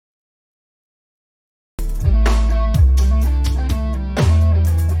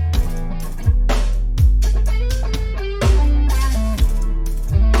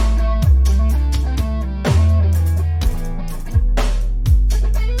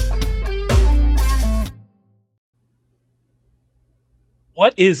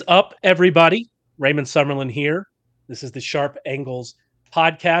What is up, everybody? Raymond Summerlin here. This is the Sharp Angles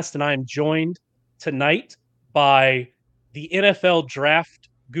podcast, and I am joined tonight by the NFL draft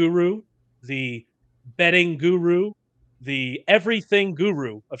guru, the betting guru, the everything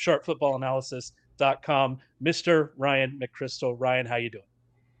guru of sharpfootballanalysis.com, Mr. Ryan McChrystal. Ryan, how you doing?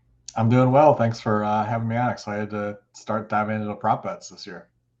 I'm doing well. Thanks for having me on. Excited to start diving into the prop bets this year.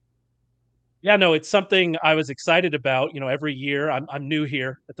 Yeah, no, it's something I was excited about. Every year I'm new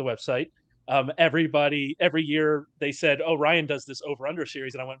here at the website. Every year they said, "Oh, Ryan does this over under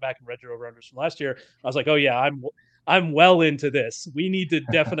series," and I went back and read your over unders from last year. I was like, "Oh yeah, I'm well into this. We need to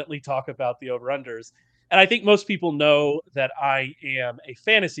definitely talk about the over unders." And I think most people know that I am a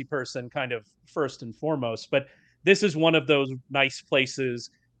fantasy person, kind of first and foremost. But this is one of those nice places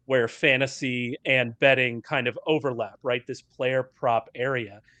where fantasy and betting kind of overlap, right? This player prop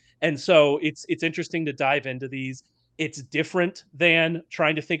area. And so it's interesting to dive into these. It's different than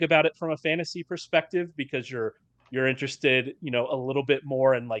trying to think about it from a fantasy perspective because you're interested, a little bit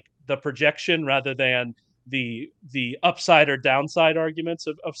more in like the projection rather than the upside or downside arguments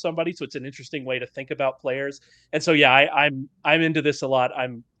of somebody. So it's an interesting way to think about players. And so yeah, I'm into this a lot.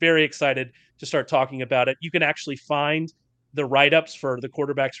 I'm very excited to start talking about it. You can actually find the write-ups for the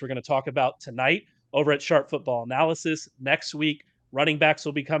quarterbacks we're going to talk about tonight over at Sharp Football Analysis. Next week, running backs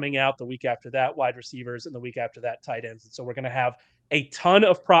will be coming out, the week after that, wide receivers, and the week after that, tight ends. And so we're going to have a ton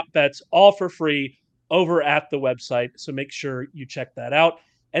of prop bets all for free over at the website. So make sure you check that out.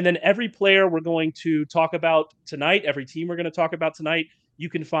 And then every player we're going to talk about tonight, every team we're going to talk about tonight, you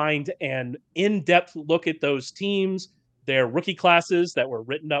can find an in-depth look at those teams, their rookie classes that were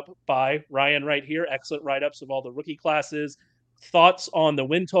written up by Ryan right here, excellent write-ups of all the rookie classes, thoughts on the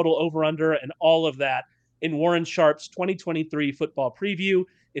win total over-under, and all of that in Warren Sharp's 2023 football preview.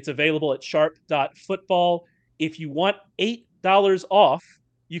 It's available at sharp.football. If you want $8 off,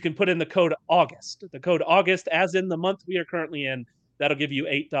 you can put in the code August. The code August, as in the month we are currently in, that'll give you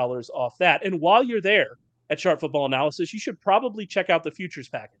 $8 off that. And while you're there at Sharp Football Analysis, you should probably check out the futures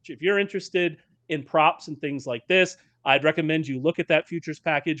package. If you're interested in props and things like this, I'd recommend you look at that futures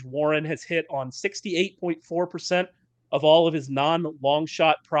package. Warren has hit on 68.4% of all of his non-long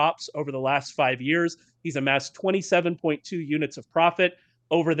shot props over the last 5 years. He's amassed 27.2 units of profit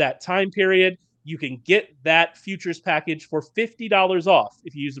over that time period. You can get that futures package for $50 off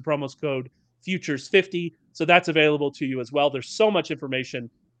if you use the promo code FUTURES50. So that's available to you as well. There's so much information.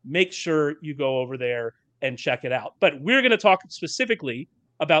 Make sure you go over there and check it out. But we're going to talk specifically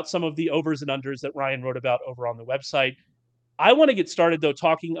about some of the overs and unders that Ryan wrote about over on the website. I want to get started, though,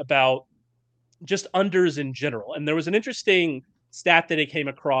 talking about just unders in general. And there was an interesting stat that I came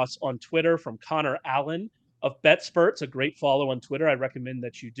across on Twitter from Connor Allen of BetSperts, a great follow on Twitter. I recommend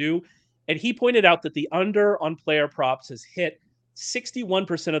that you do. And he pointed out that the under on player props has hit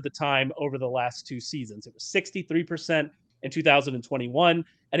 61% of the time over the last two seasons. It was 63% in 2021,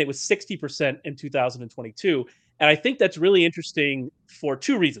 and it was 60% in 2022. And I think that's really interesting for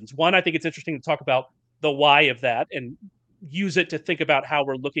two reasons. One, I think it's interesting to talk about the why of that and use it to think about how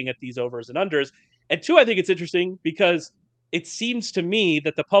we're looking at these overs and unders. And two, I think it's interesting because it seems to me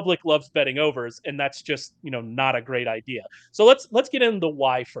that the public loves betting overs, and that's just not a great idea. So let's get into the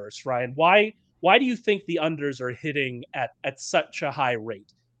why first, Ryan. Why do you think the unders are hitting at such a high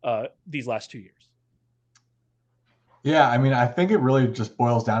rate these last 2 years? Yeah, I mean, I think it really just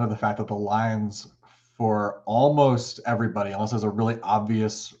boils down to the fact that the lines for almost everybody, unless there's a really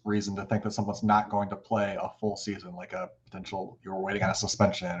obvious reason to think that someone's not going to play a full season, like a potential you were waiting on a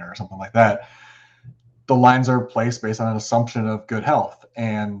suspension or something like that, the lines are placed based on an assumption of good health.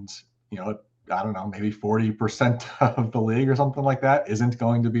 And, I don't know, maybe 40% of the league or something like that isn't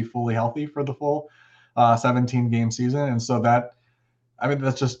going to be fully healthy for the full 17 game season. And so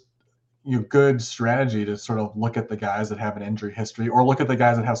that's just good strategy to sort of look at the guys that have an injury history or look at the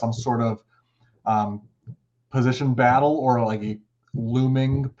guys that have some sort of position battle or like a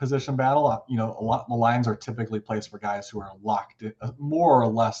looming position battle. A lot of the lines are typically placed for guys who are locked in, more or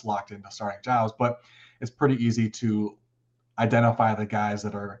less locked into starting jobs, but it's pretty easy to identify the guys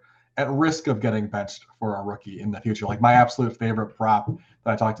that are at risk of getting benched for a rookie in the future. Like my absolute favorite prop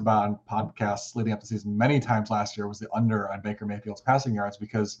that I talked about on podcasts leading up to the season many times last year was the under on Baker Mayfield's passing yards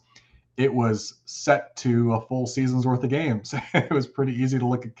because it was set to a full season's worth of games. It was pretty easy to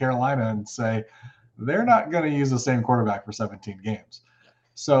look at Carolina and say, they're not going to use the same quarterback for 17 games.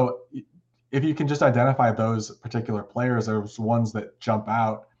 So if you can just identify those particular players, there's ones that jump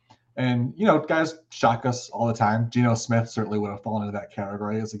out. And, guys shock us all the time. Geno Smith certainly would have fallen into that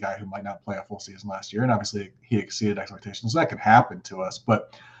category as a guy who might not play a full season last year. And obviously he exceeded expectations. So that can happen to us.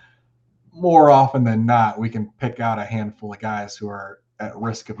 But more often than not, we can pick out a handful of guys who are at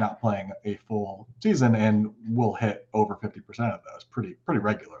risk of not playing a full season and will hit over 50% of those pretty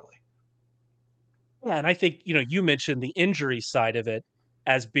regularly. Yeah, and I think, you mentioned the injury side of it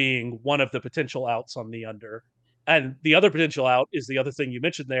as being one of the potential outs on the under. And the other potential out is the other thing you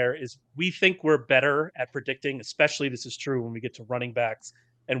mentioned there is we think we're better at predicting, especially this is true when we get to running backs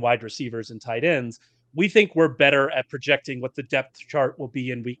and wide receivers and tight ends. We think we're better at projecting what the depth chart will be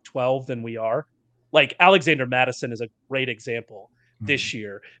in week 12 than we are. Like Alexander Madison is a great example this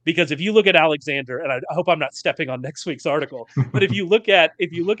year because if you look at Alexander, and I hope I'm not stepping on next week's article, but if you look at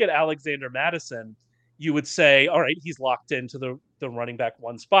Alexander Madison, you would say, all right, he's locked into the running back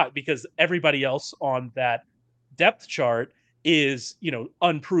one spot because everybody else on that depth chart is,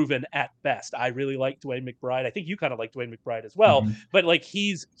 unproven at best. I really like DeWayne McBride. I think you kind of like DeWayne McBride as well, Mhm. but like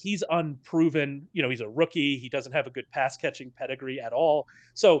he's unproven. He's a rookie. He doesn't have a good pass catching pedigree at all.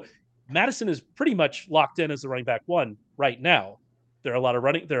 So Madison is pretty much locked in as the running back one right now. There are a lot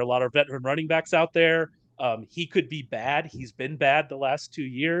of veteran running backs out there. He could be bad. He's been bad the last 2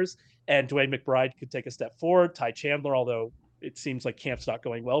 years, and DeWayne McBride could take a step forward. Ty Chandler, although it seems like camp's not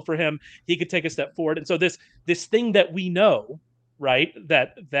going well for him, he could take a step forward. And so this thing that we know, right,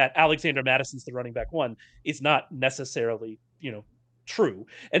 that Alexander Madison's the running back one is not necessarily, true.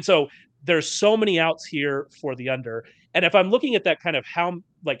 And so there's so many outs here for the under. And if I'm looking at that kind of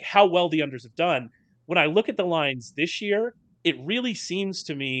how well the unders have done, when I look at the lines this year, it really seems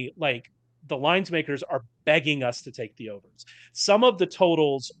to me like the lines makers are begging us to take the overs. Some of the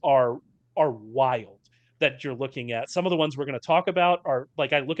totals are wild that you're looking at. Some of the ones we're going to talk about are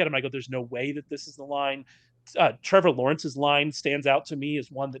like I look at them, I go, "There's no way that this is the line." Trevor Lawrence's line stands out to me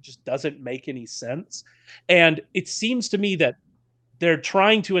as one that just doesn't make any sense, and it seems to me that they're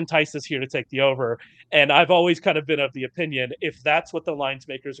trying to entice us here to take the over. And I've always kind of been of the opinion if that's what the lines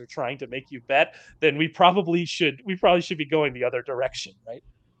makers are trying to make you bet, then we probably should be going the other direction, right?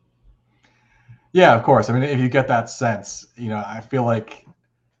 Yeah, of course. I mean, if you get that sense, I feel like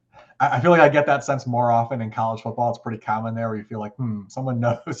I get that sense more often in college football. It's pretty common there where you feel like, someone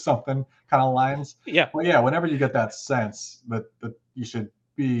knows something kind of lines. Yeah. Well, yeah, whenever you get that sense that you should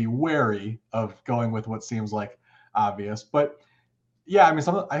be wary of going with what seems like obvious. But yeah, I mean,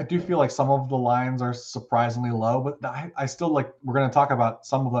 I do feel like some of the lines are surprisingly low, but I still like. We're going to talk about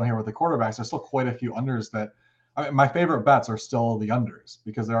some of them here with the quarterbacks. There's still quite a few unders that. I mean, my favorite bets are still the unders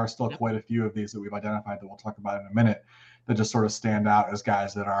because there are still Yep. quite a few of these that we've identified that we'll talk about in a minute that just sort of stand out as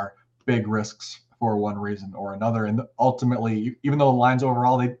guys that are big risks for one reason or another. And ultimately, even though the lines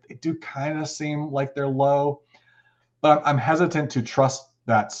overall they do kind of seem like they're low, but I'm hesitant to trust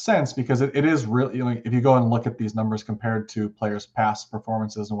that sense because it is really, if you go and look at these numbers compared to players' past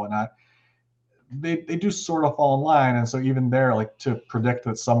performances and whatnot, they do sort of fall in line. And so even there, like to predict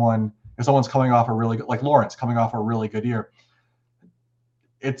that if someone's coming off a really good, like Lawrence coming off a really good year,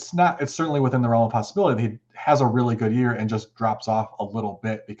 it's certainly within the realm of possibility that he has a really good year and just drops off a little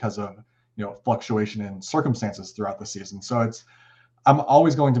bit because of, fluctuation in circumstances throughout the season. So I'm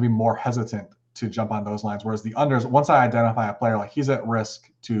always going to be more hesitant to jump on those lines. Whereas the unders, once I identify a player like he's at risk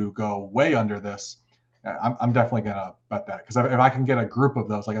to go way under this, I'm definitely going to bet that because if I can get a group of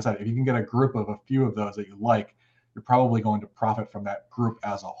those, like I said, if you can get a group of a few of those that you like, you're probably going to profit from that group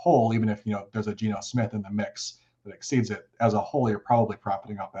as a whole. Even if there's a Geno Smith in the mix that exceeds it as a whole, you're probably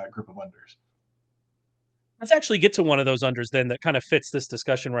profiting off that group of unders. Let's actually get to one of those unders then that kind of fits this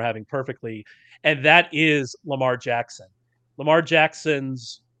discussion we're having perfectly, and that is Lamar Jackson. Lamar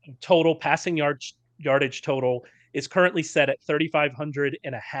Jackson's total yardage total is currently set at 3,500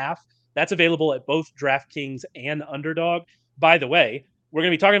 and a half. That's available at both DraftKings and Underdog. By the way, we're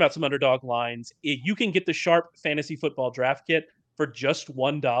going to be talking about some Underdog lines. You can get the Sharp Fantasy Football Draft Kit for just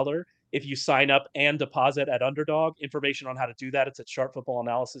 $1 if you sign up and deposit at Underdog. Information on how to do that, it's at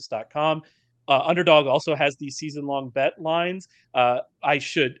sharpfootballanalysis.com. Underdog also has these season-long bet lines.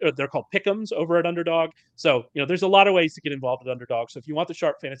 They're called pick'ems over at Underdog. So, there's a lot of ways to get involved with Underdog. So if you want the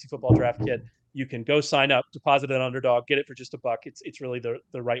Sharp Fantasy Football Draft Kit, you can go sign up, deposit an Underdog, get it for just $1. It's really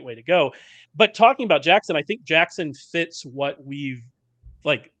the right way to go. But talking about Jackson, I think Jackson fits what we've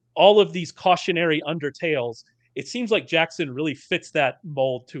like all of these cautionary undertales. It seems like Jackson really fits that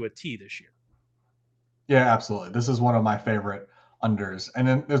mold to a T this year. Yeah, absolutely. This is one of my favorite unders. And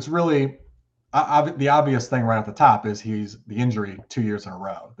then it's really the obvious thing right at the top is he's the injury 2 years in a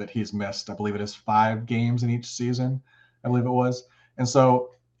row that he's missed. I believe it is 5 games in each season. I believe it was. And so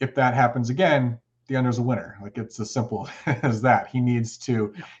if that happens again, the under's a winner. Like it's as simple as that. He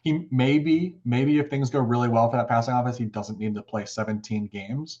maybe if things go really well for that passing offense, he doesn't need to play 17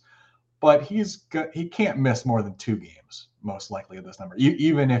 games. but he can't miss more than 2 games, most likely at this number.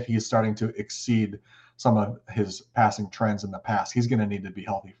 Even if he's starting to exceed some of his passing trends in the past, he's going to need to be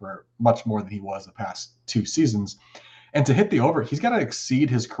healthy for much more than he was the past 2 seasons. And to hit the over, he's got to exceed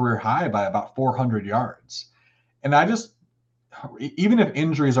his career high by about 400 yards. And even if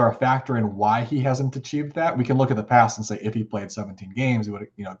injuries are a factor in why he hasn't achieved that, we can look at the past and say if he played 17 games, he would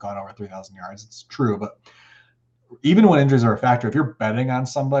have gone over 3,000 yards. It's true, but even when injuries are a factor, if you're betting on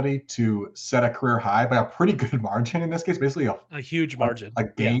somebody to set a career high by a pretty good margin, in this case, basically a huge margin, a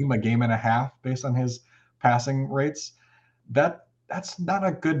game and a half based on his passing rates, that's not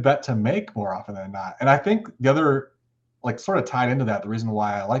a good bet to make more often than not. And I think the other, like, sort of tied into that, the reason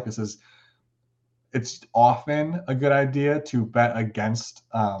why I like this is it's often a good idea to bet against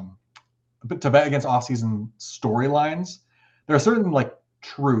offseason storylines. There are certain like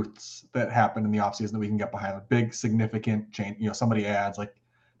truths that happen in the offseason that we can get behind. A big significant change, somebody adds, like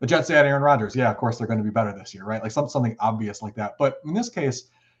the Jets add Aaron Rodgers. Yeah, of course they're going to be better this year, right? Like something obvious like that. But in this case,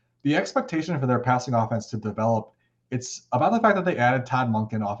 the expectation for their passing offense to develop, it's about the fact that they added Todd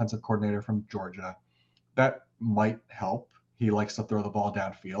Monken, offensive coordinator from Georgia. That might help. He likes to throw the ball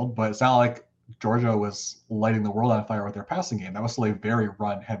downfield, but it's not like Georgia was lighting the world on fire with their passing game. That was still a very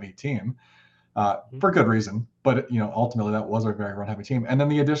run-heavy team, for good reason. But ultimately, that was a very run-heavy team. And then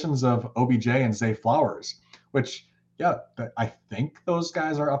the additions of OBJ and Zay Flowers, which, I think those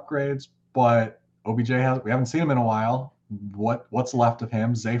guys are upgrades. But OBJ we haven't seen him in a while. What's left of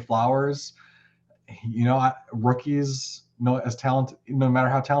him? Zay Flowers, rookies, as talented, no matter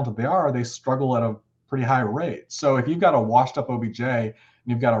how talented they are, they struggle at a pretty high rate. So if you've got a washed-up OBJ and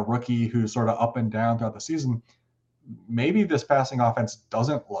you've got a rookie who's sort of up and down throughout the season, maybe this passing offense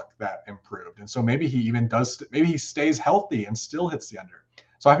doesn't look that improved. And so maybe he stays healthy and still hits the under.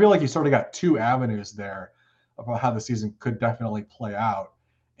 So I feel like you sort of got 2 avenues there about how the season could definitely play out.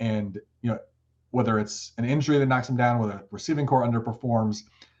 And, whether it's an injury that knocks him down, whether the receiving core underperforms,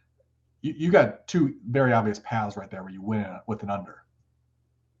 you got 2 very obvious paths right there where you win with an under.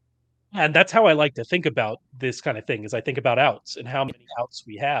 And that's how I like to think about this kind of thing, is I think about outs and how many outs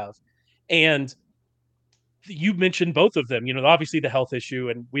we have. And you mentioned both of them, obviously the health issue,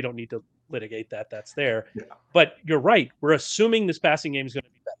 and we don't need to litigate that. That's there. Yeah. But you're right. We're assuming this passing game is going to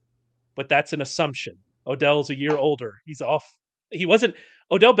be better. But that's an assumption. Odell's a year older. He's off.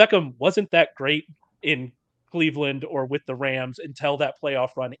 Odell Beckham wasn't that great in Cleveland or with the Rams until that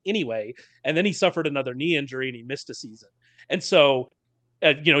playoff run anyway. And then he suffered another knee injury and he missed a season. And so,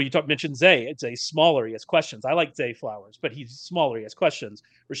 you mentioned Zay. Zay's smaller. He has questions. I like Zay Flowers, but he's smaller. He has questions.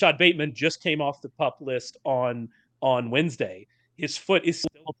 Rashad Bateman just came off the PUP list on Wednesday. His foot is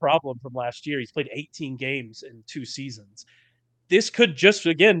still a problem from last year. He's played 18 games in 2 seasons. This could just,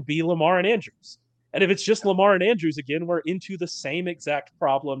 again, be Lamar and Andrews. And if it's just Lamar and Andrews again, we're into the same exact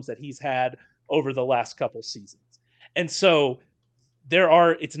problems that he's had over the last couple seasons. And so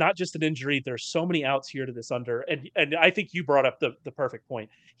it's not just an injury. There's so many outs here to this under. And I think you brought up the perfect point.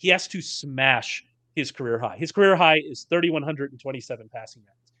 He has to smash his career high. His career high is 3,127 passing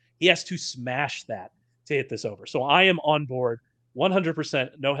yards. He has to smash that to hit this over. So I am on board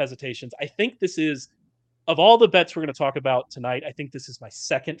 100%, no hesitations. I think this is, of all the bets we're going to talk about tonight, I think this is my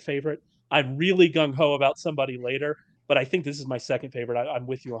second favorite. I'm really gung-ho about somebody later, but I think this is my second favorite. I'm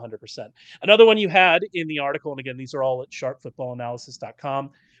with you 100%. Another one you had in the article, and again, these are all at sharpfootballanalysis.com,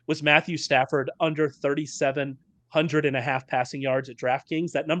 was Matthew Stafford under 3,700 and a half passing yards at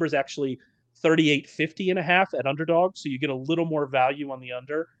DraftKings. That number is actually 3,850 and a half at Underdog, so you get a little more value on the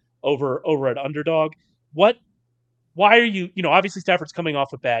under over at Underdog. Why are you, obviously Stafford's coming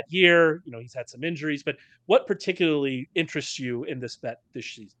off a bad year, he's had some injuries, but what particularly interests you in this bet this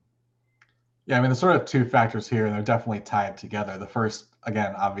season? Yeah, I mean, there's sort of 2 factors here, and they're definitely tied together. The first,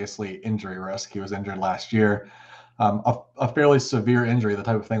 again, obviously injury risk. He was injured last year, a fairly severe injury, the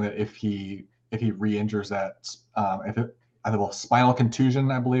type of thing that if he re-injures that, spinal contusion,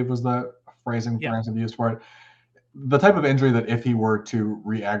 I believe was the phrasing Rams have used for it. The type of injury that if he were to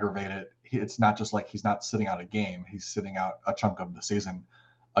re-aggravate it, it's not just like he's not sitting out a game, he's sitting out a chunk of the season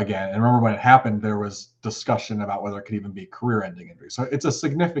again. And remember when it happened, there was discussion about whether it could even be career-ending injury. So it's a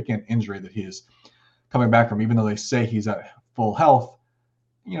significant injury that he's coming back from, even though they say he's at full health.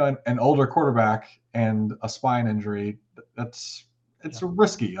 An older quarterback and a spine injury, it's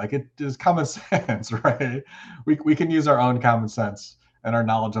risky. Like, it is common sense, right? We can use our own common sense and our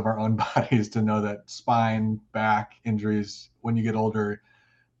knowledge of our own bodies to know that spine, back injuries, when you get older,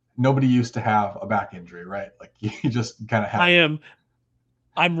 nobody used to have a back injury, right? Like, you just kind of have.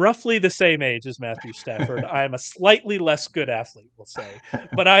 I'm roughly the same age as Matthew Stafford. I am a slightly less good athlete, we'll say,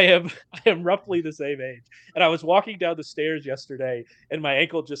 but I am roughly the same age. And I was walking down the stairs yesterday, and my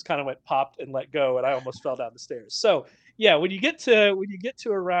ankle just kind of went popped and let go, and I almost fell down the stairs. So yeah, when you get to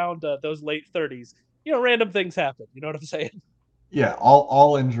around those late 30s, random things happen. You know what I'm saying? Yeah,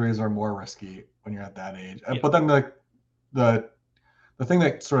 all injuries are more risky when you're at that age. Yeah, But then the the thing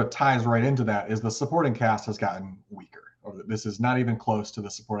that sort of ties right into that is the supporting cast has gotten weaker. This is not even close to the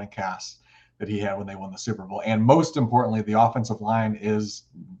supporting cast that he had when they won the Super Bowl. And most importantly, the offensive line is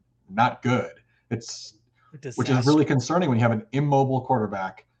not good. It's which is really disaster. concerning when you have an immobile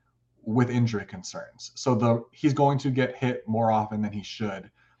quarterback with injury concerns. So he's going to get hit more often than he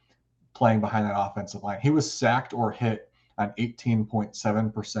should playing behind that offensive line. He was sacked or hit on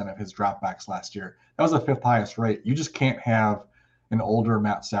 18.7% of his dropbacks last year. That was the fifth highest rate. You just can't have an older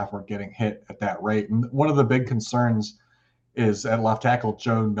Matt Stafford getting hit at that rate. And one of the big concerns is at left tackle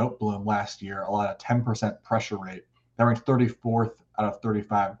Joe Noteboom last year, a lot of 10% pressure rate. That ranked 34th out of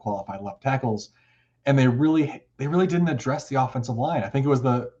 35 qualified left tackles. And they really didn't address the offensive line. I think it was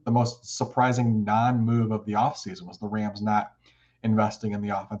the most surprising non-move of the offseason was the Rams not investing in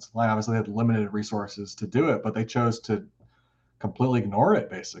the offensive line. Obviously, they had limited resources to do it, but they chose to completely ignore it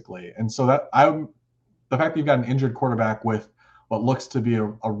basically. And so the fact that you've got an injured quarterback with what looks to be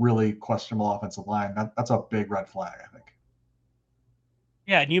a really questionable offensive line, that's a big red flag, I think.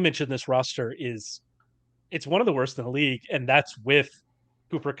 Yeah, and you mentioned this roster it's one of the worst in the league, and that's with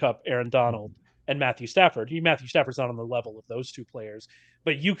Cooper Kupp, Aaron Donald, and Matthew Stafford. Matthew Stafford's not on the level of those two players,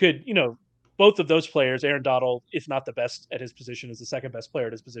 but you could, both of those players, Aaron Donald, if not the best at his position, is the second best player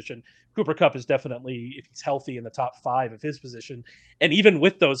at his position. Cooper Kupp is definitely, if he's healthy, in the top 5 of his position. And even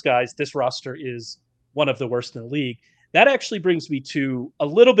with those guys, this roster is one of the worst in the league. That actually brings me to a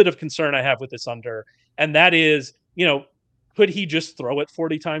little bit of concern I have with this under, and that is, could he just throw it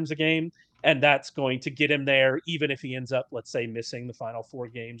 40 times a game? And that's going to get him there, even if he ends up, let's say, missing the final 4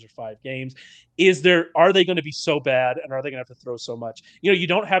 games or 5 games. Are they going to be so bad, and are they going to have to throw so much? You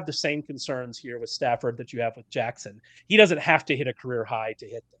don't have the same concerns here with Stafford that you have with Jackson. He doesn't have to hit a career high to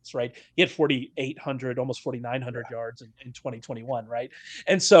hit this, right? He had 4,800, almost 4,900 yards in 2021, right?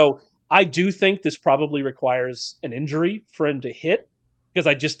 And so I do think this probably requires an injury for him to hit, because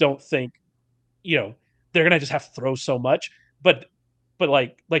I just don't think, they're going to just have to throw so much. But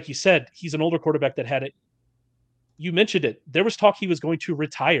like you said, he's an older quarterback that had it. You mentioned it. There was talk he was going to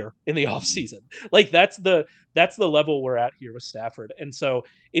retire in the offseason. Like that's the level we're at here with Stafford. And so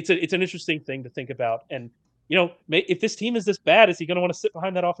it's an interesting thing to think about. And if this team is this bad, is he going to want to sit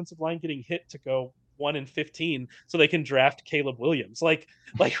behind that offensive line getting hit to go 1-15 so they can draft Caleb Williams? Like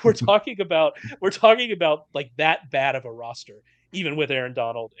we're talking about like that bad of a roster, even with Aaron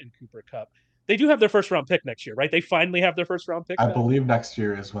Donald and Cooper Kupp. They do have their first round pick next year, right? They finally have their first round pick I back. believe next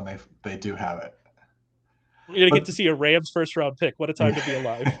year is when they do have it. We're gonna get But to see a Rams first round pick. What a time to be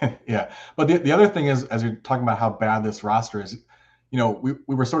alive. yeah. But the other thing is, as you're talking about how bad this roster is, we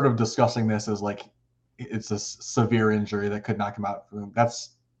were sort of discussing this as like it's a severe injury that could knock him out.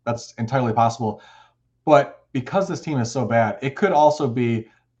 That's entirely possible. But because this team is so bad, it could also be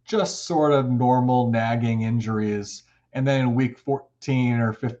just sort of normal nagging injuries. And then in week 14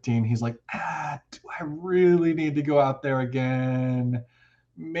 or 15, he's like, do I really need to go out there again?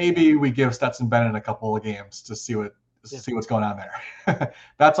 Maybe we give Stetson Bennett a couple of games to see Yeah. what's going on there.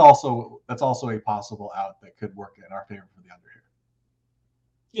 That's also a possible out that could work in our favor for the under here.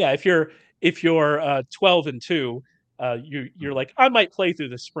 Yeah, if you're 12-2, you're like, I might play through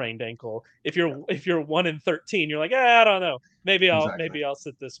the sprained ankle. If you're 1-13, you're like, I don't know. Exactly. Maybe I'll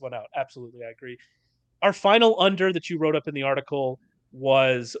sit this one out. Absolutely, I agree. Our final under that you wrote up in the article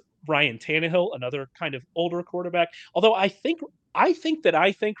was Ryan Tannehill, another kind of older quarterback. Although I think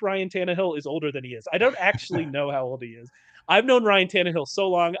Ryan Tannehill is older than he is. I don't actually know how old he is. I've known Ryan Tannehill so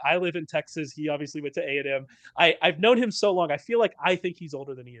long. I live in Texas. He obviously went to A&M. I've known him so long. I feel like I think he's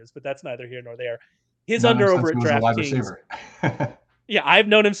older than he is, but that's neither here nor there. His Known him under since over he at was a wide DraftKings. receiver. Yeah, I've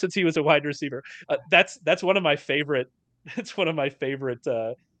known him since he was a wide receiver. That's one of my favorite. It's one of my favorite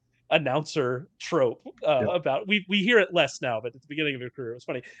announcer trope Yep. about we hear it less now, but at the beginning of his career it was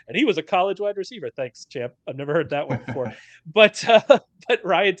funny. And he was a college wide receiver. Thanks, champ. I've never heard that one before. But but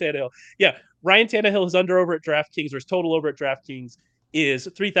Ryan Tannehill, yeah, Ryan Tannehill is under over at DraftKings, or his total over at DraftKings is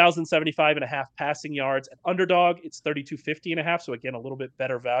 3,075 and a half passing yards. At Underdog, it's 3,250 and a half. So again, a little bit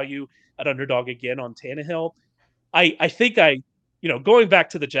better value at Underdog again on Tannehill. I think going back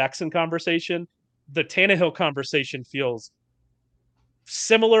to the Jackson conversation, the Tannehill conversation feels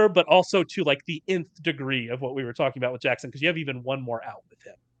similar, but also to like the nth degree of what we were talking about with Jackson, because you have even one more out with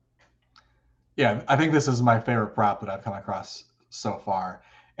him. Yeah, I think this is my favorite prop that I've come across so far.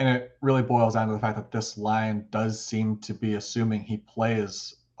 And it really boils down to the fact that this line does seem to be assuming he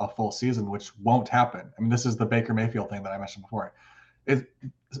plays a full season, which won't happen. I mean, this is the Baker Mayfield thing that I mentioned before. It's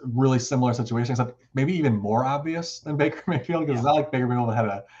a really similar situation, except maybe even more obvious than Baker Mayfield, because Yeah. it's not like Baker Mayfield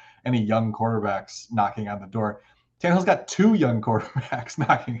had any young quarterbacks knocking on the door. Tannehill's got two young quarterbacks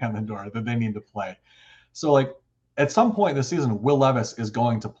knocking on the door that they need to play. So, like, at some point this season, Will Levis is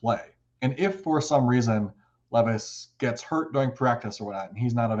going to play. And if for some reason Levis gets hurt during practice or whatnot, and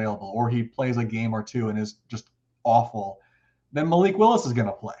he's not available, or he plays a game or two and is just awful, then Malik Willis is going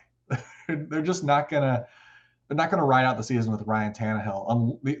to play. They're just not going to. They're not going to ride out the season with Ryan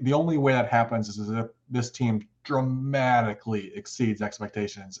Tannehill. The only way that happens is if this team dramatically exceeds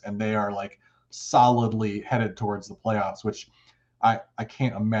expectations and they are like solidly headed towards the playoffs, which I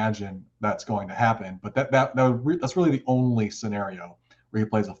can't imagine that's going to happen. But that's really the only scenario where he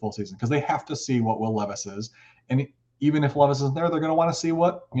plays a full season, because they have to see what Will Levis is, and even if Levis isn't there, they're going to want to see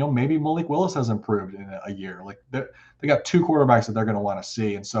what, maybe Malik Willis has improved in a year. Like they got two quarterbacks that they're going to want to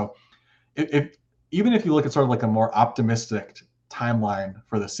see, and so if even if you look at sort of like a more optimistic timeline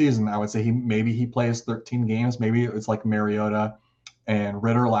for the season, I would say maybe he plays 13 games. Maybe it's like Mariota and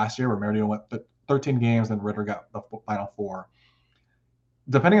Ritter last year, where Mariota went 13 games and Ritter got the final 4.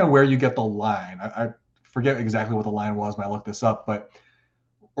 Depending on where you get the line, I forget exactly what the line was when I looked this up, but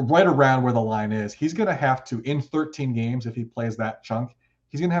right around where the line is, he's going to have to, in 13 games, if he plays that chunk,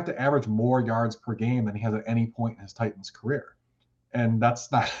 he's going to have to average more yards per game than he has at any point in his Titans career. And that's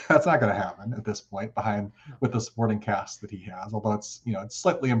not going to happen at this point with the supporting cast that he has. Although it's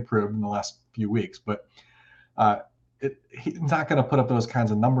slightly improved in the last few weeks, but he's not going to put up those kinds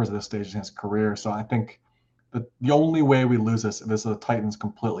of numbers at this stage in his career. So I think the only way we lose this is the Titans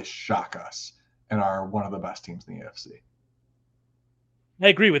completely shock us and are one of the best teams in the AFC. I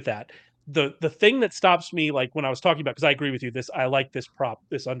agree with that. The thing that stops me, like when I was talking about, because I agree with you, I like this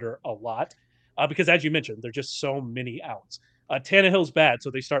under a lot, because as you mentioned, there are just so many outs. Tannehill's bad, so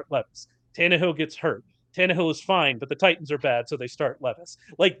they start Levis. Tannehill gets hurt. Tannehill is fine, but the Titans are bad, so they start Levis.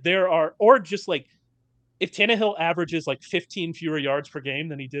 Like there are, or just like if Tannehill averages like 15 fewer yards per game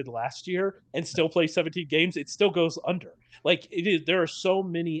than he did last year and still plays 17 games, it still goes under. Like it is, there are so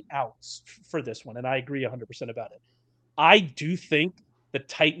many outs for this one, and I agree 100% about it. I do think the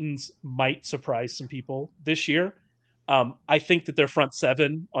Titans might surprise some people this year. I think that their front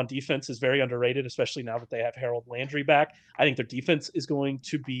seven on defense is very underrated, especially now that they have Harold Landry back. I think their defense is going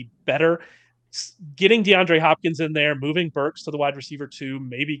to be better. Getting DeAndre Hopkins in there, moving Burks to the wide receiver 2,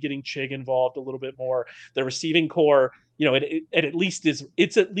 maybe getting Chig involved a little bit more. The receiving core, it at least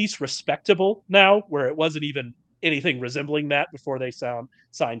it's at least respectable now, where it wasn't even anything resembling that before they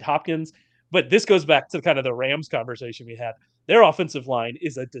signed Hopkins. But this goes back to kind of the Rams conversation we had. Their offensive line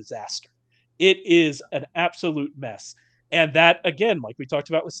is a disaster. It is an absolute mess. And that, again, like we talked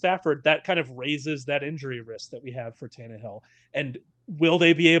about with Stafford, that kind of raises that injury risk that we have for Tannehill. And will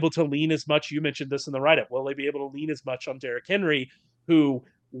they be able to lean as much? You mentioned this in the write up. Will they be able to lean as much on Derrick Henry, who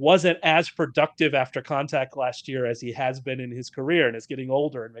wasn't as productive after contact last year as he has been in his career and is getting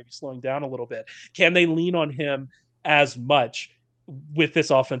older and maybe slowing down a little bit? Can they lean on him as much with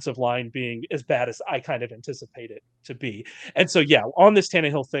this offensive line being as bad as I kind of anticipate it to be? And so, yeah, on this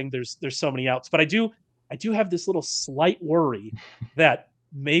Tannehill thing, there's so many outs, but I do have this little slight worry that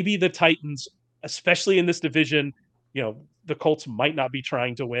maybe the Titans, especially in this division, the Colts might not be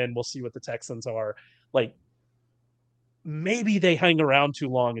trying to win. We'll see what the Texans are. Like, maybe they hang around too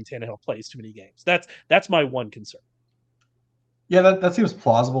long and Tannehill plays too many games. That's my one concern. Yeah, that seems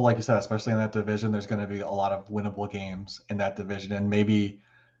plausible. Like you said, especially in that division, there's going to be a lot of winnable games in that division, and maybe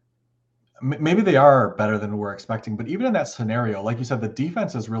they are better than we're expecting. But even in that scenario, like you said, the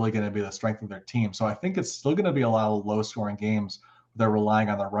defense is really going to be the strength of their team. So I think it's still going to be a lot of low-scoring games. They're relying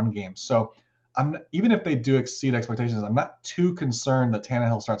on their run game. So even if they do exceed expectations, I'm not too concerned that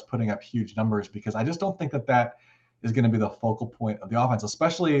Tannehill starts putting up huge numbers, because I just don't think that is going to be the focal point of the offense,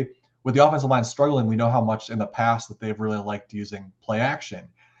 especially with the offensive line struggling. We know how much in the past that they've really liked using play action.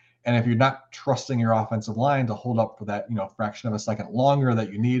 And if you're not trusting your offensive line to hold up for that, fraction of a second longer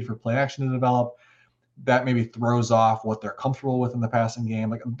that you need for play action to develop, that maybe throws off what they're comfortable with in the passing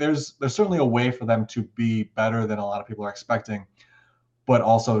game. Like there's certainly a way for them to be better than a lot of people are expecting, but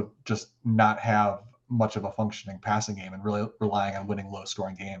also just not have much of a functioning passing game and really relying on winning low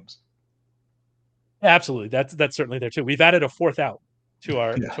scoring games. Absolutely. That's certainly there too. We've added a fourth out to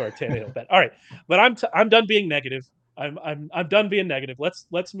our Tannehill bet. All right. But I'm done being negative. I'm done being negative.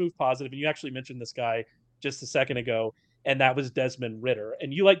 Let's move positive. And you actually mentioned this guy just a second ago, and that was Desmond Ritter.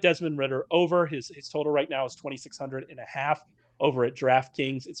 And you like Desmond Ritter over his total right now is 2,600 and a half over at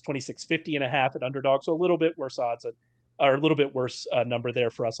DraftKings. It's 2,650 and a half at Underdog, so a little bit worse odds or a little bit worse number there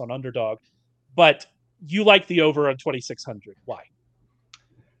for us on underdog. But you like the over on 2,600. Why?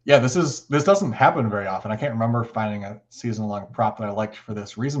 Yeah, this doesn't happen very often. I can't remember finding a season long prop that I liked for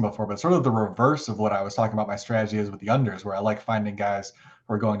this reason before, but sort of the reverse of what I was talking about my strategy is with the unders, where I like finding guys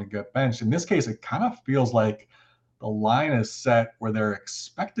who are going to get benched. In this case, it kind of feels like the line is set where they're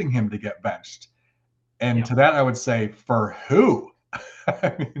expecting him to get benched. And to that, I would say, for who?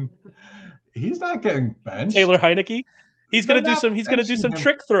 I mean, he's not getting benched. Taylor Heineke. He's They're gonna do not some. He's gonna do benching some him.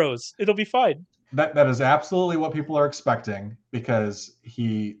 trick throws. It'll be fine. That is absolutely what people are expecting because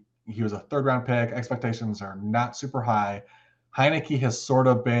he was a third round pick. Expectations are not super high. Heineke has sort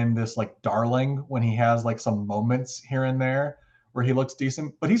of been this like darling when he has like some moments here and there where he looks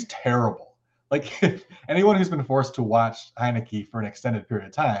decent, but he's terrible. Like anyone who's been forced to watch Heineke for an extended period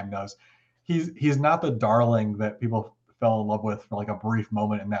of time knows he's not the darling that people fell in love with for like a brief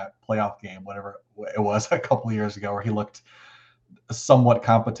moment in that playoff game, whatever it was a couple of years ago, where he looked somewhat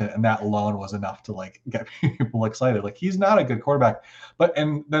competent, and that alone was enough to like get people excited. Like he's not a good quarterback. But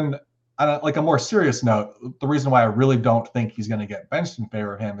and then on like a more serious note, the reason why I really don't think he's going to get benched in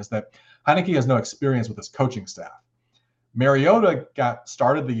favor of him is that Heineke has no experience with his coaching staff. Mariota got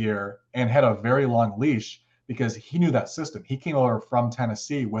started the year and had a very long leash because he knew that system. He came over from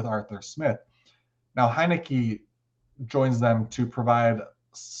Tennessee with Arthur Smith. Now Heineke joins them to provide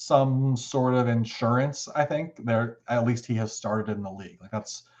some sort of insurance. I think there, at least he has started in the league. Like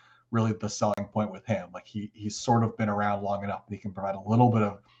that's really the selling point with him. Like he's sort of been around long enough that he can provide a little bit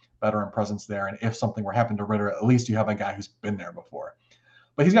of veteran presence there. And if something were happening to Ridder, at least you have a guy who's been there before.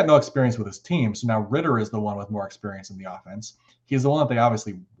 But he's got no experience with his team. So now Ridder is the one with more experience in the offense. He's the one that they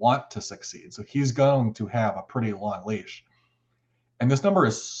obviously want to succeed. So he's going to have a pretty long leash. And this number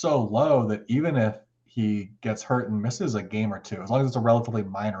is so low that even if he gets hurt and misses a game or two, as long as it's a relatively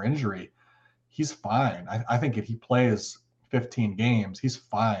minor injury, he's fine. I think if he plays 15 games, he's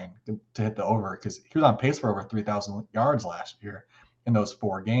fine to hit the over because he was on pace for over 3,000 yards last year in those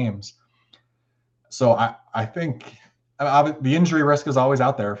 4 games. So I think the injury risk is always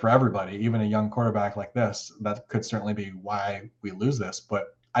out there for everybody, even a young quarterback like this. That could certainly be why we lose this.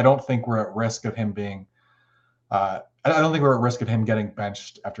 But I don't think we're at risk of him being I don't think we're at risk of him getting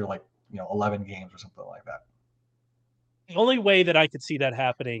benched after 11 games or something like that. The only way that I could see that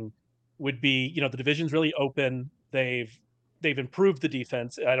happening would be, the division's really open. They've improved the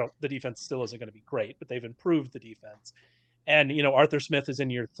defense. The defense still isn't going to be great, but they've improved the defense. And, Arthur Smith is in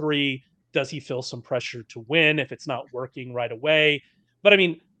year 3. Does he feel some pressure to win if it's not working right away? But I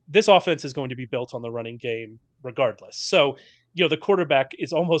mean, this offense is going to be built on the running game regardless. So, the quarterback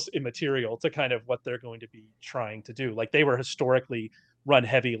is almost immaterial to kind of what they're going to be trying to do. Like they were historically run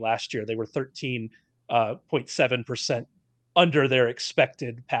heavy last year. They were 13.7% under their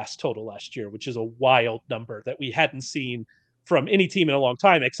expected pass total last year, which is a wild number that we hadn't seen from any team in a long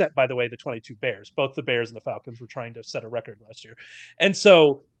time, except, by the way, the 22 Bears. Both the Bears and the Falcons were trying to set a record last year. And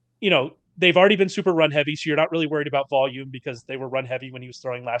so, they've already been super run heavy, so you're not really worried about volume because they were run heavy when he was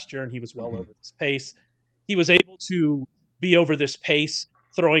throwing last year and he was well over this pace. He was able to be over this pace,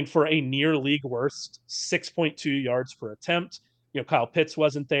 throwing for a near league worst 6.2 yards per attempt. Kyle Pitts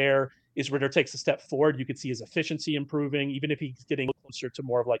wasn't there. As Ridder takes a step forward, you could see his efficiency improving, even if he's getting closer to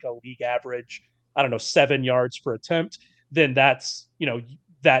more of like a league average, 7 yards per attempt, then that's,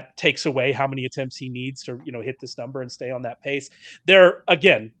 that takes away how many attempts he needs to, hit this number and stay on that pace.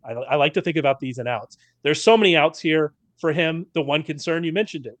 Again, I like to think about these and outs. There's so many outs here for him. The one concern, you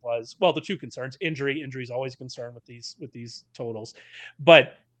mentioned it, was, well, the two concerns: injury is always a concern with these totals.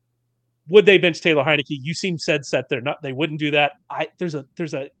 But would they bench Taylor Heineke? You seem set they wouldn't do that.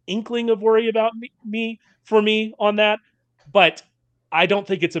 There's a inkling of worry about me on that, but I don't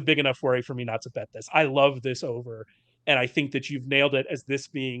think it's a big enough worry for me not to bet this. I love this over, and I think that you've nailed it as this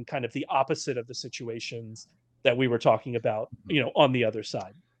being kind of the opposite of the situations that we were talking about, on the other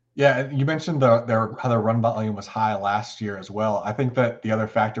side. Yeah, you mentioned how their run volume was high last year as well. I think that the other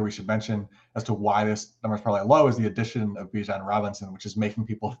factor we should mention as to why this number is probably low is the addition of Bijan Robinson, which is making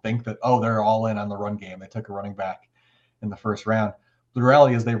people think that, oh, they're all in on the run game. They took a running back in the first round. The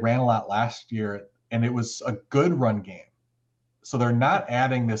reality is they ran a lot last year, and it was a good run game. So they're not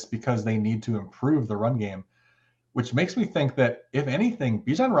adding this because they need to improve the run game, which makes me think that, if anything,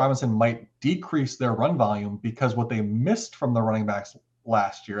 Bijan Robinson might decrease their run volume because what they missed from the running backs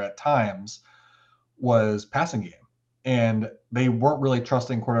last year at times was passing game, and they weren't really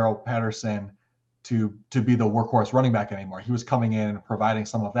trusting Cordero Patterson to be the workhorse running back anymore. He was coming in and providing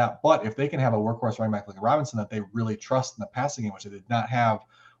some of that, but if they can have a workhorse running back like Robinson that they really trust in the passing game, which they did not have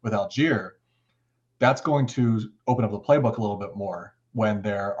with Algier, that's going to open up the playbook a little bit more when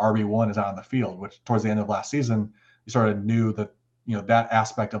their RB1 is out on the field, which towards the end of last season, you sort of knew that that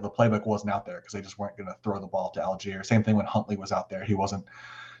aspect of the playbook wasn't out there because they just weren't going to throw the ball to Algier. Same thing when Huntley was out there; he wasn't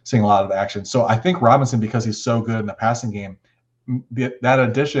seeing a lot of action. So I think Robinson, because he's so good in the passing game, that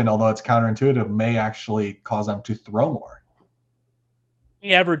addition, although it's counterintuitive, may actually cause them to throw more.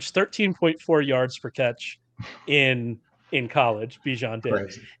 He averaged 13.4 yards per catch in college. Bijan did,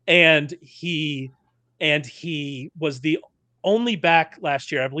 Crazy. and he was the only back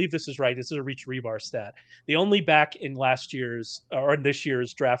last year. I believe this is right. This is a Reach Rebar stat. The only back in last year's or in this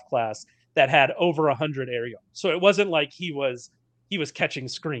year's draft class that had over 100 air yards. So it wasn't like he was catching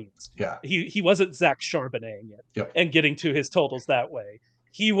screens. Yeah. He wasn't Zach Charbonnet yet Yep. and getting to his totals that way.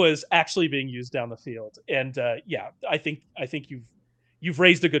 He was actually being used down the field, and yeah, I think you've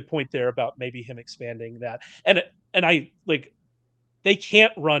raised a good point there about maybe him expanding that. And I like they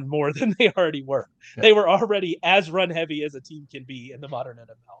can't run more than they already were. Yeah. They were already as run heavy as a team can be in the modern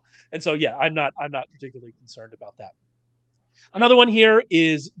NFL. And so yeah, I'm not particularly concerned about that. Another one here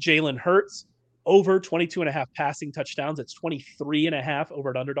is Jalen Hurts, over 22 and a half passing touchdowns. It's 23 and a half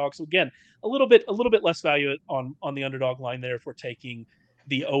over at underdog. So again, a little bit less value on the underdog line there if we're taking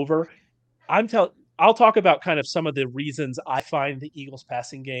the over. I'll talk about kind of some of the reasons I find the Eagles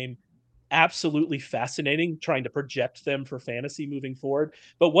passing game absolutely fascinating, trying to project them for fantasy moving forward.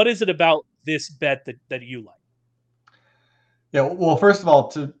 But what is it about this bet that you like? Yeah, well, first of all,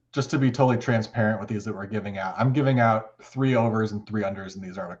 to be totally transparent with these that we're giving out, I'm giving out 3 overs and 3 unders in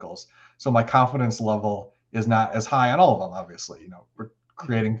these articles. So my confidence level is not as high on all of them, obviously. We're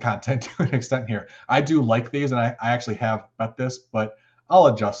creating content to an extent here. I do like these, and I actually have bet this, but I'll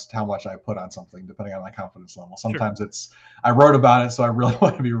adjust how much I put on something depending on my confidence level. Sometimes sure. I wrote about it, so I really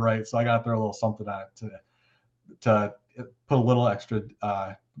want to be right. So I got to throw a little something on it to put a little extra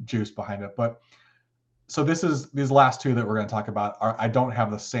juice behind it. But so these last 2 that we're going to talk about I don't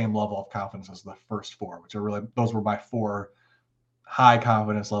have the same level of confidence as the first 4, which are really, those were my 4 high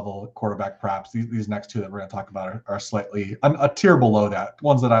confidence level quarterback props. These next 2 that we're going to talk about are slightly a tier below that,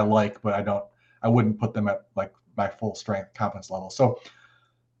 ones that I like, but I wouldn't put them at like my full strength confidence level. So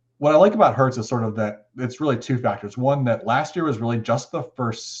what I like about Hurts is sort of that it's really 2 factors. One, that last year was really just the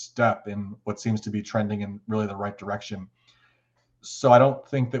first step in what seems to be trending in really the right direction. So I don't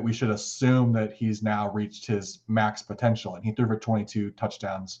think that we should assume that he's now reached his max potential. And he threw for 22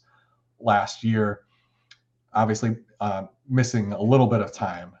 touchdowns last year, obviously missing a little bit of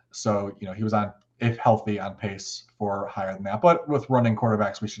time. So, he was if healthy, on pace for higher than that. But with running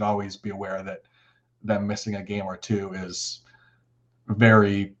quarterbacks, we should always be aware that them missing a game or 2 is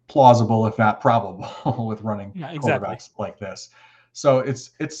very plausible, if not probable, with running quarterbacks like this. So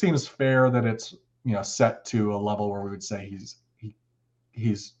it seems fair that it's set to a level where we would say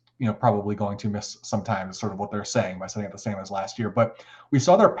he's probably going to miss some time, is sort of what they're saying by setting it the same as last year. But we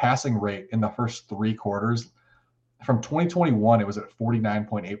saw their passing rate in the first 3 quarters. From 2021, it was at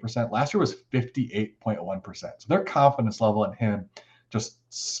 49.8%. Last year was 58.1%. So their confidence level in him just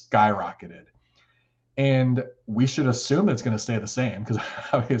skyrocketed. And we should assume it's going to stay the same because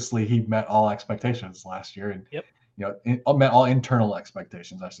obviously he met all expectations last year, and met all internal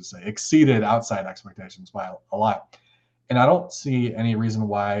expectations, I should say, exceeded outside expectations by a lot. And I don't see any reason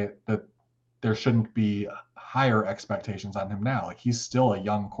why that there shouldn't be higher expectations on him now. Like, he's still a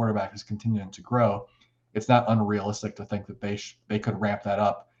young quarterback who's continuing to grow. It's not unrealistic to think that they could ramp that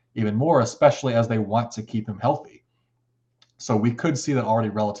up even more, especially as they want to keep him healthy. So we could see that already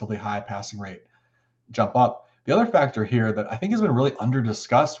relatively high passing rate jump up. The other factor here that I think has been really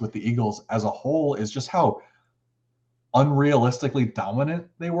under-discussed with the Eagles as a whole is just how unrealistically dominant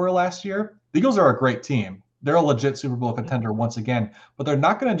they were last year. The Eagles are a great team. They're a legit Super Bowl contender once again, but they're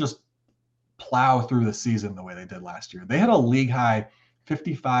not going to just plow through the season the way they did last year. They had a league-high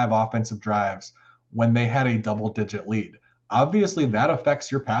 55 offensive drives when they had a double-digit lead. Obviously, that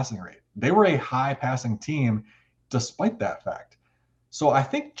affects your passing rate. They were a high passing team despite that fact. So I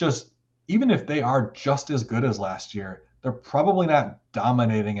think just even if they are just as good as last year, they're probably not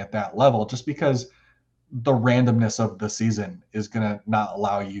dominating at that level just because the randomness of the season is going to not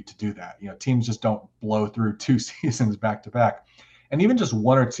allow you to do that. Teams just don't blow through 2 seasons back to back. And even just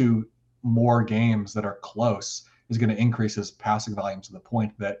 1 or 2 more games that are close is going to increase his passing volume to the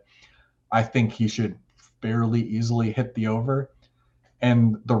point that I think he should fairly easily hit the over.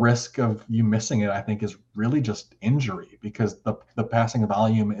 And the risk of you missing it, I think, is really just injury because the passing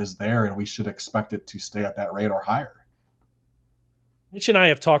volume is there and we should expect it to stay at that rate or higher. Mitch and I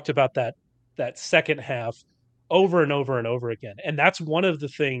have talked about that second half over and over and over again. And that's one of the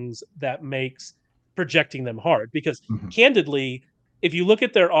things that makes projecting them hard because candidly, if you look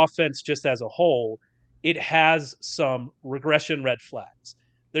at their offense just as a whole, it has some regression red flags.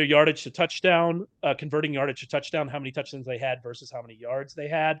 their yardage to touchdown, converting yardage to touchdown, how many touchdowns they had versus how many yards they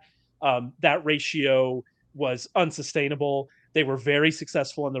had. That ratio was unsustainable. They were very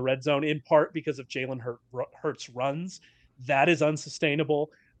successful in the red zone, in part because of Jalen Hurts runs. That is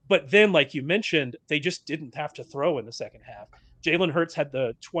unsustainable. But then, like you mentioned, they just didn't have to throw in the second half. Jalen Hurts had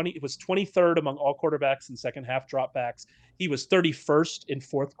it was 23rd among all quarterbacks in second half dropbacks. He was 31st in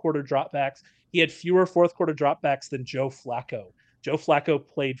fourth quarter dropbacks. He had fewer fourth quarter dropbacks than Joe Flacco. Joe Flacco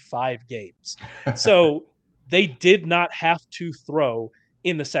played 5 games. So they did not have to throw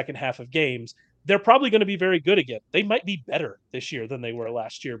in the second half of games. They're probably going to be very good again. They might be better this year than they were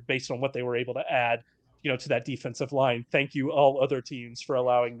last year based on what they were able to add, to that defensive line. Thank you all other teams for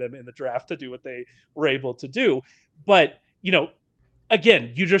allowing them in the draft to do what they were able to do. But,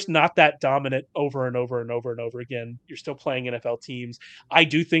 again, you're just not that dominant over and over and over and over again. You're still playing NFL teams. I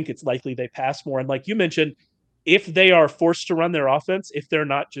do think it's likely they pass more. And like you mentioned, if they are forced to run their offense, if they're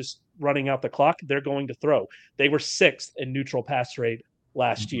not just running out the clock, they're going to throw. They were 6th in neutral pass rate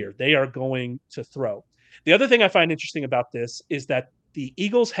last year. They are going to throw. The other thing I find interesting about this is that the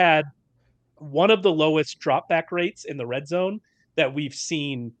Eagles had one of the lowest dropback rates in the red zone that we've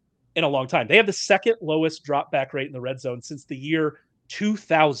seen in a long time. They have the second lowest dropback rate in the red zone since the year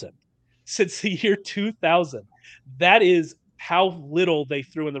 2000. Since the year 2000. That is how little they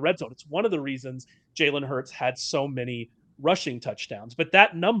threw in the red zone. It's one of the reasons Jalen Hurts had so many rushing touchdowns. But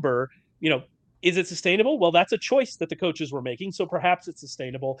that number, is it sustainable? Well, that's a choice that the coaches were making. So perhaps it's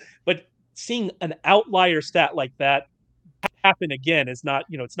sustainable. But seeing an outlier stat like that happen again is not,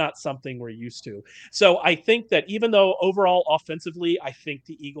 it's not something we're used to. So I think that even though overall offensively, I think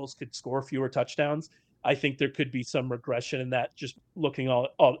the Eagles could score fewer touchdowns, I think there could be some regression in that, just looking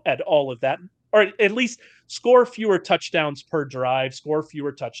at all of that, or at least score fewer touchdowns per drive, score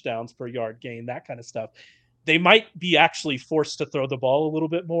fewer touchdowns per yard gain, that kind of stuff. They might be actually forced to throw the ball a little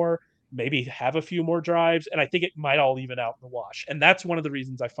bit more, maybe have a few more drives, and I think it might all even out in the wash. And that's one of the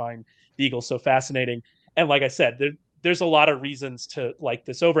reasons I find the Eagles so fascinating. And like I said, there's a lot of reasons to like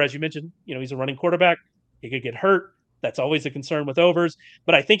this over. As you mentioned, he's a running quarterback. He could get hurt. That's always a concern with overs.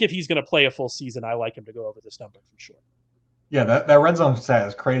 But I think if he's going to play a full season, I like him to go over this number for sure. Yeah, that red zone stat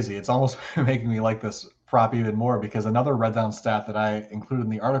is crazy. It's almost making me like this prop even more, because another red zone stat that I included in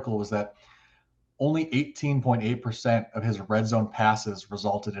the article was that only 18.8% of his red zone passes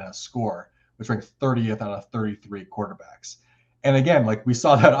resulted in a score, which ranked 30th out of 33 quarterbacks. And again, like we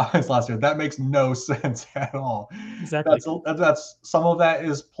saw that offense last year, that makes no sense at all. Exactly. That's some of that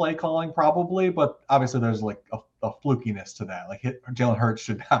is play calling probably, but obviously there's like a flukiness to that. Like Jalen Hurts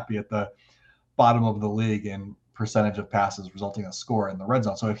should not be at the bottom of the league in percentage of passes resulting in a score in the red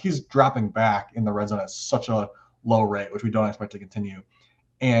zone. So if he's dropping back in the red zone at such a low rate, which we don't expect to continue,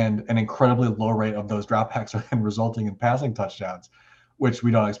 and an incredibly low rate of those dropbacks are then resulting in passing touchdowns, which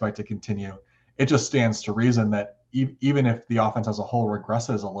we don't expect to continue, it just stands to reason that even if the offense as a whole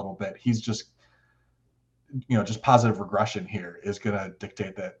regresses a little bit, he's just positive regression here is going to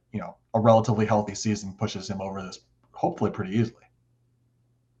dictate that, a relatively healthy season pushes him over this hopefully pretty easily.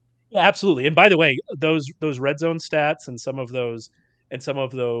 Yeah, absolutely. And by the way, those red zone stats and some of those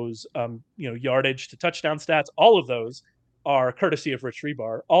yardage to touchdown stats, all of those are courtesy of Rich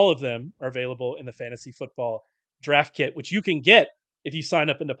Hribar. All of them are available in the Fantasy Football Draft Kit, which you can get if you sign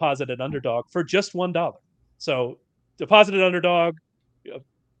up and deposit at Underdog for just $1. So deposit at Underdog,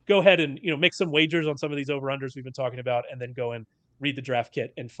 go ahead and make some wagers on some of these over-unders we've been talking about, and then go and read the draft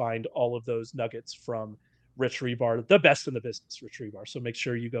kit and find all of those nuggets from Rich Hribar, the best in the business, Rich Hribar. So make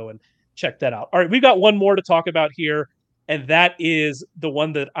sure you go and check that out. All right, we've got one more to talk about here, and that is the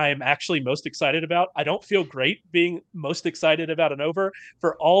one that I am actually most excited about. I don't feel great being most excited about an over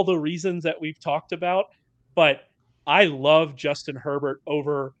for all the reasons that we've talked about, but I love Justin Herbert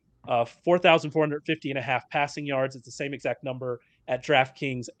over 4,450 and a half passing yards. It's the same exact number at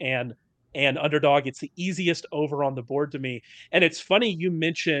DraftKings and Underdog. It's the easiest over on the board to me. And it's funny you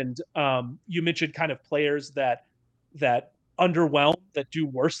mentioned kind of players that underwhelm, that do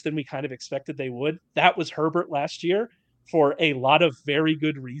worse than we kind of expected they would. That was Herbert last year for a lot of very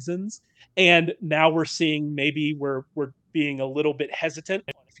good reasons. And now we're seeing maybe we're being a little bit hesitant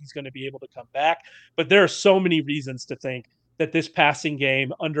if he's going to be able to come back. But there are so many reasons to think that this passing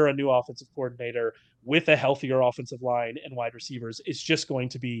game under a new offensive coordinator with a healthier offensive line and wide receivers is just going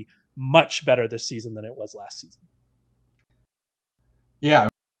to be much better this season than it was last season. Yeah,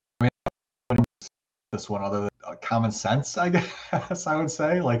 I mean, this one other than common sense, I guess I would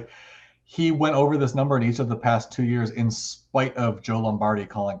say. Like, he went over this number in each of the past 2 years in spite of Joe Lombardi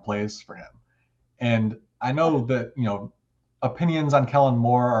calling plays for him. And I know that, opinions on Kellen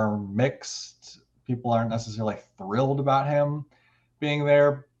Moore are mixed. People aren't necessarily thrilled about him, being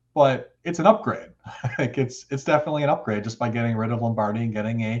there, but it's an upgrade. Like it's definitely an upgrade just by getting rid of Lombardi and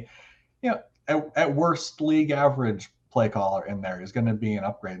getting a, you know, at worst league average play caller in there is going to be an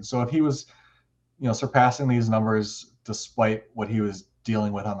upgrade. So if he was, surpassing these numbers despite what he was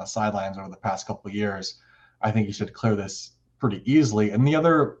dealing with on the sidelines over the past couple of years, I think he should clear this pretty easily. And the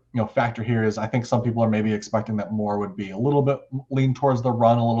other, factor here is I think some people are maybe expecting that Moore would be a little bit lean towards the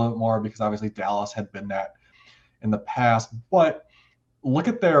run a little bit more because obviously Dallas had been that in the past. But look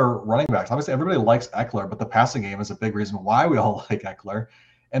at their running backs. Obviously, everybody likes Ekeler, but the passing game is a big reason why we all like Ekeler.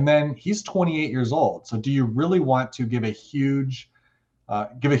 And then he's 28 years old. So do you really want to give a huge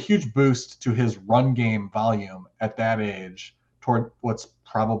boost to his run game volume at that age toward what's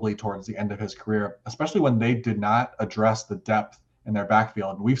probably towards the end of his career, especially when they did not address the depth in their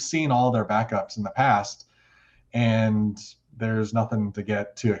backfield? We've seen all their backups in the past, and there's nothing to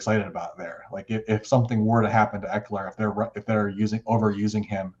get too excited about there. Like if something were to happen to Ekeler, if they're overusing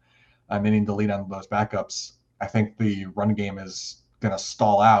him and they need to lean on those backups, I think the run game is going to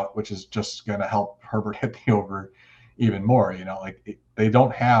stall out, which is just going to help Herbert hit the over even more. They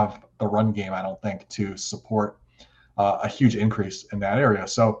don't have the run game, I don't think, to support a huge increase in that area.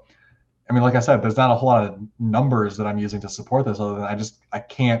 So, I mean, like I said, there's not a whole lot of numbers that I'm using to support this other than I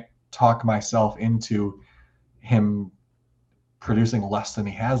can't talk myself into him producing less than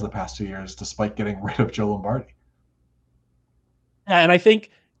he has the past 2 years, despite getting rid of Joe Lombardi. And I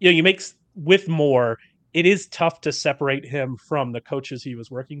think, you make with Moore, it is tough to separate him from the coaches he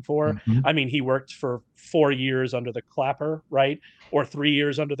was working for. Mm-hmm. I mean, he worked for 4 years under the Clapper, right? Or 3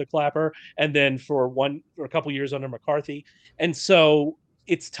 years under the Clapper, and then for a couple years under McCarthy. And so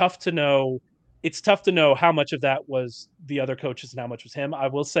it's tough to know how much of that was the other coaches and how much was him. I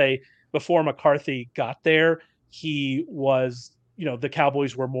will say before McCarthy got there, he was, the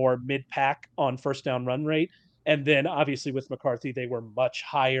Cowboys were more mid-pack on first down run rate. And then obviously with McCarthy, they were much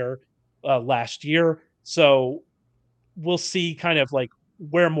higher last year. So we'll see kind of like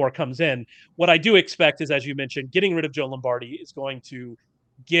where Moore comes in. What I do expect is, as you mentioned, getting rid of Joe Lombardi is going to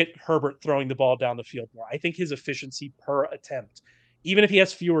get Herbert throwing the ball down the field more. I think his efficiency per attempt, even if he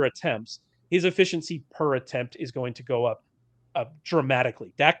has fewer attempts, his efficiency per attempt is going to go up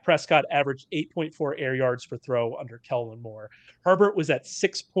dramatically. Dak Prescott averaged 8.4 air yards per throw under Kellen Moore. Herbert was at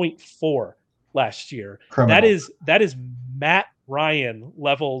 6.4 last year. Criminal. That is Matt Ryan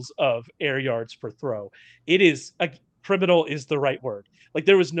levels of air yards per throw. It is criminal is the right word. Like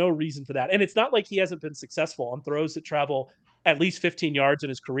there was no reason for that. And it's not like he hasn't been successful on throws that travel at least 15 yards in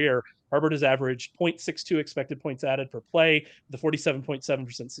his career. Herbert has averaged 0.62 expected points added per play, the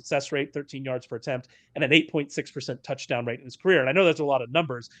 47.7% success rate, 13 yards per attempt, and an 8.6% touchdown rate in his career. And I know that's a lot of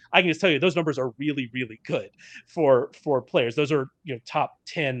numbers. I can just tell you those numbers are really, really good for players. Those are top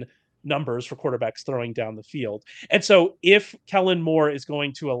 10 numbers for quarterbacks throwing down the field. And so if Kellen Moore is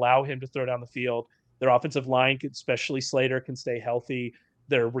going to allow him to throw down the field, their offensive line, especially Slater, can stay healthy.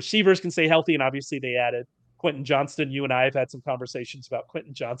 Their receivers can stay healthy. And obviously they added Quentin Johnston. You and I have had some conversations about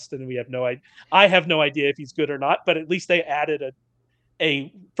Quentin Johnston, and we have no idea. I have no idea if he's good or not, but at least they added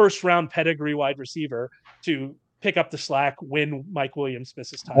a first round pedigree wide receiver to pick up the slack when Mike Williams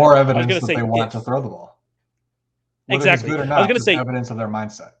misses time. More evidence that they want to throw the ball. Whether exactly. Good or not, I was going to say evidence of their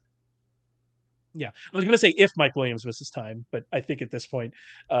mindset. Yeah, I was going to say if Mike Williams misses time, but I think at this point,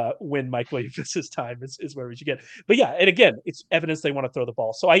 when Mike Williams misses time is where we should get. But yeah, and again, it's evidence they want to throw the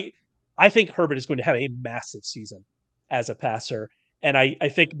ball. So I think Herbert is going to have a massive season as a passer. And I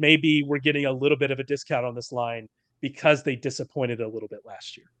think maybe we're getting a little bit of a discount on this line because they disappointed a little bit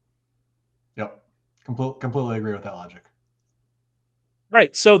last year. Yep. Completely agree with that logic.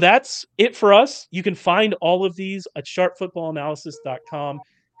 Right. So that's it for us. You can find all of these at sharpfootballanalysis.com.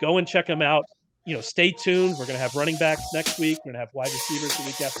 Go and check them out. Stay tuned. We're going to have running backs next week. We're going to have wide receivers the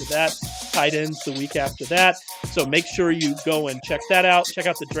week after that, tight ends the week after that. So make sure you go and check that out. Check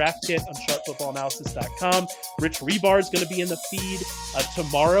out the draft kit on sharpfootballanalysis.com. Rich Rebar is going to be in the feed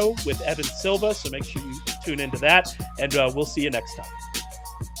tomorrow with Evan Silva. So make sure you tune into that, and we'll see you next time.